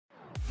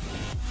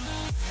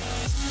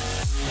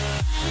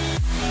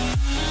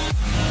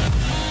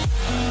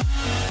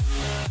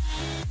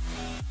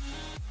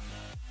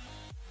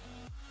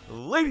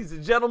Ladies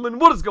and gentlemen,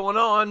 what is going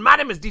on? My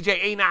name is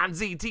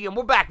djanonzt, and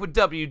we're back with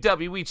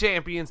WWE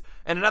Champions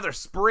and another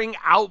Spring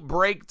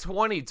Outbreak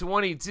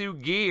 2022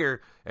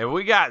 gear. And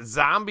we got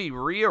zombie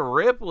Rhea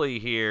Ripley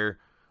here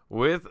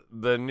with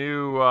the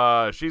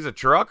new, she's a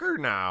trucker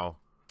now,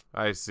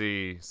 I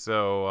see.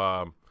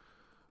 So,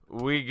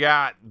 we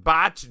got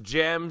botch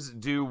gems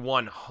do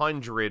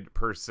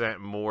 100%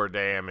 more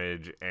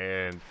damage,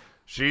 and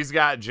she's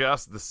got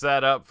just the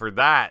setup for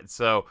that.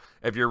 So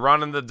if you're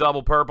running the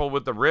double purple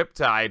with the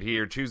Riptide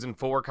here, choosing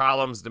 4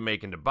 columns to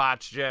make into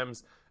botch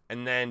gems,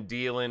 and then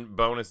dealing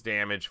bonus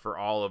damage for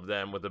all of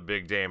them with a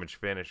big damage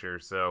finisher.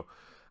 So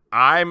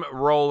I'm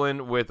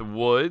rolling with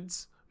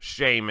Woods,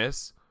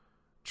 Sheamus,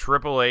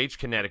 Triple H,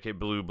 Connecticut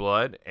Blue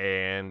Blood,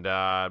 and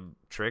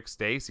Trick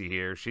Stacy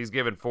here. She's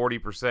giving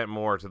 40%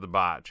 more to the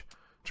botch.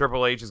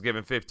 Triple H is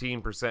giving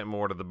 15%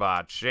 more to the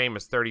botch.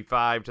 Sheamus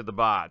 35 to the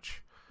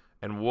botch.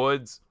 And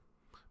Woods,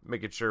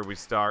 making sure we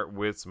start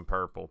with some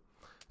purple.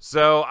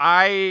 So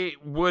I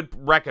would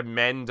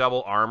recommend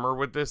double armor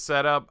with this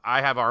setup.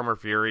 I have Armor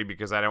Fury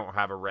because I don't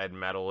have a red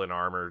metal in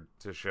armor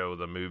to show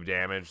the move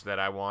damage that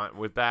I want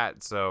with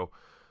that. So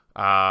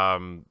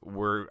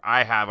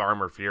I have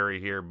Armor Fury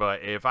here,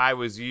 but if I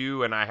was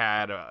you and I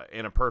had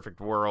in a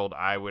perfect world,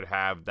 I would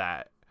have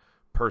that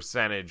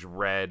percentage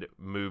red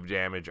move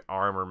damage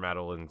armor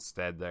metal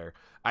instead there.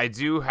 I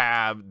do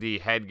have the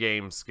head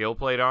game skill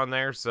plate on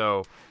there,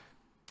 so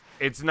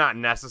it's not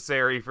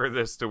necessary for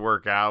this to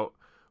work out,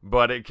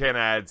 but it can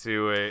add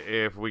to it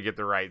if we get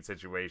the right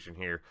situation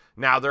here.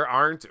 Now, there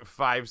aren't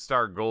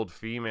 5-star gold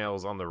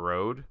females on the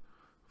road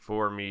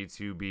for me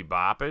to be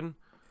bopping,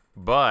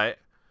 but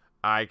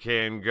I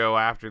can go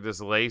after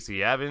this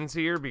Lacey Evans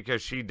here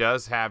because she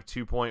does have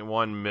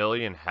 2.1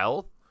 million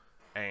health,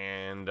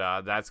 and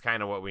that's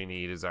kind of what we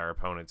need is our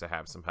opponent to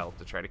have some health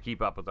to try to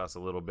keep up with us a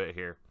little bit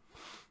here.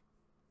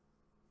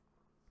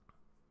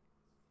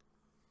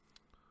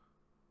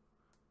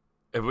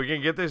 If we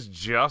can get this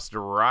just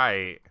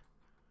right.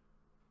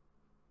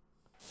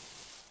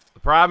 The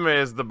problem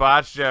is the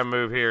botch gem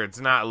move here, it's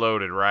not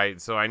loaded,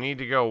 right? So I need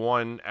to go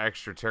 1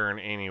 extra turn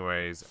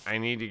anyways. I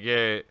need to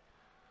get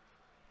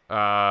 8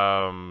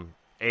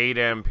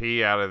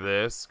 MP out of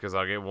this because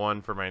I'll get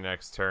 1 for my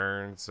next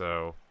turn.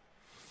 So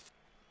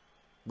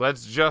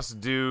let's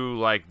just do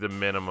like the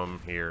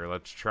minimum here.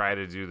 Let's try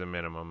to do the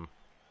minimum.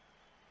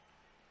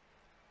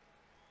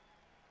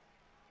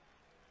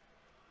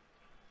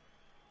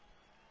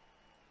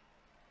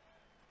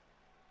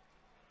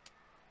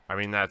 I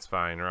mean, that's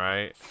fine,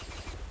 right?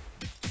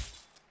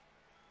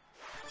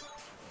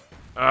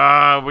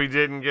 We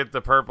didn't get the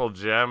purple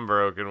gem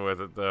broken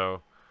with it,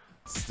 though.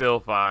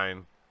 Still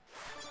fine.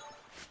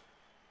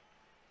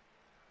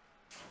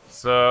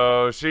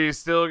 So, she's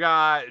still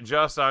got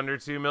just under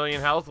 2 million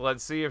health.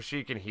 Let's see if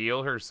she can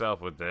heal herself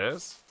with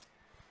this.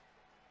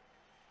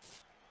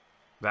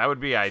 That would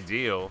be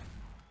ideal.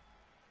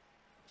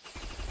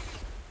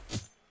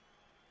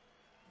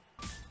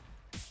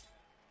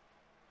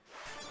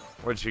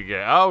 What'd she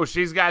get? Oh,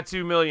 she's got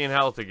 2 million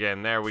health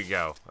again. There we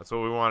go. That's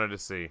what we wanted to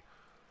see.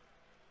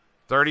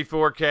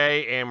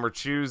 34k, and we're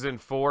choosing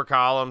 4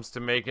 columns to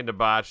make into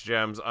botch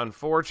gems.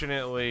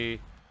 Unfortunately,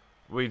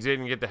 we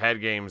didn't get the head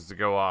games to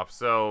go off,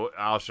 so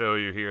I'll show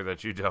you here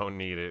that you don't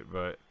need it,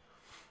 but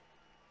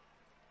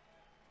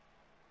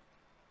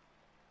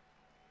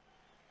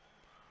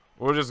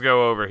we'll just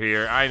go over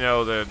here. I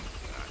know that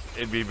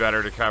it'd be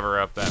better to cover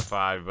up that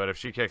 5, but if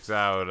she kicks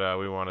out,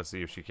 we want to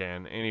see if she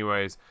can.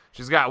 Anyways,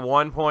 she's got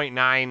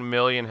 1.9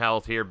 million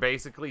health here.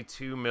 Basically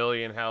 2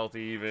 million health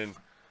even.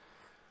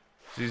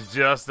 She's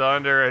just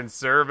under, and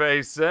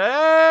survey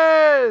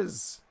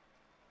says...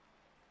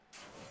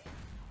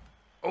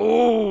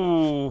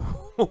 Oh!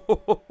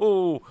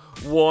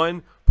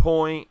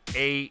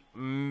 1.8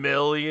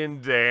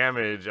 million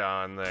damage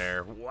on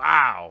there.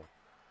 Wow.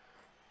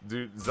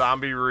 Dude,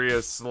 Zombie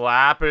Rhea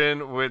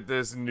slapping with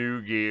this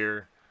new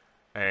gear.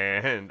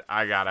 And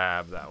I gotta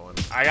have that one.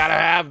 I gotta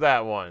have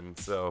that one.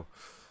 So,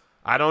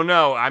 I don't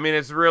know. I mean,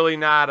 it's really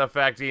not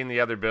affecting the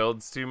other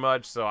builds too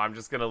much. So, I'm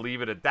just gonna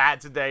leave it at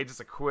that today.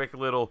 Just a quick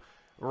little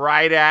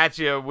right at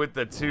you with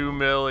the 2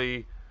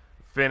 milli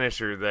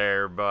finisher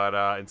there. But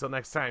until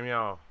next time,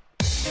 y'all.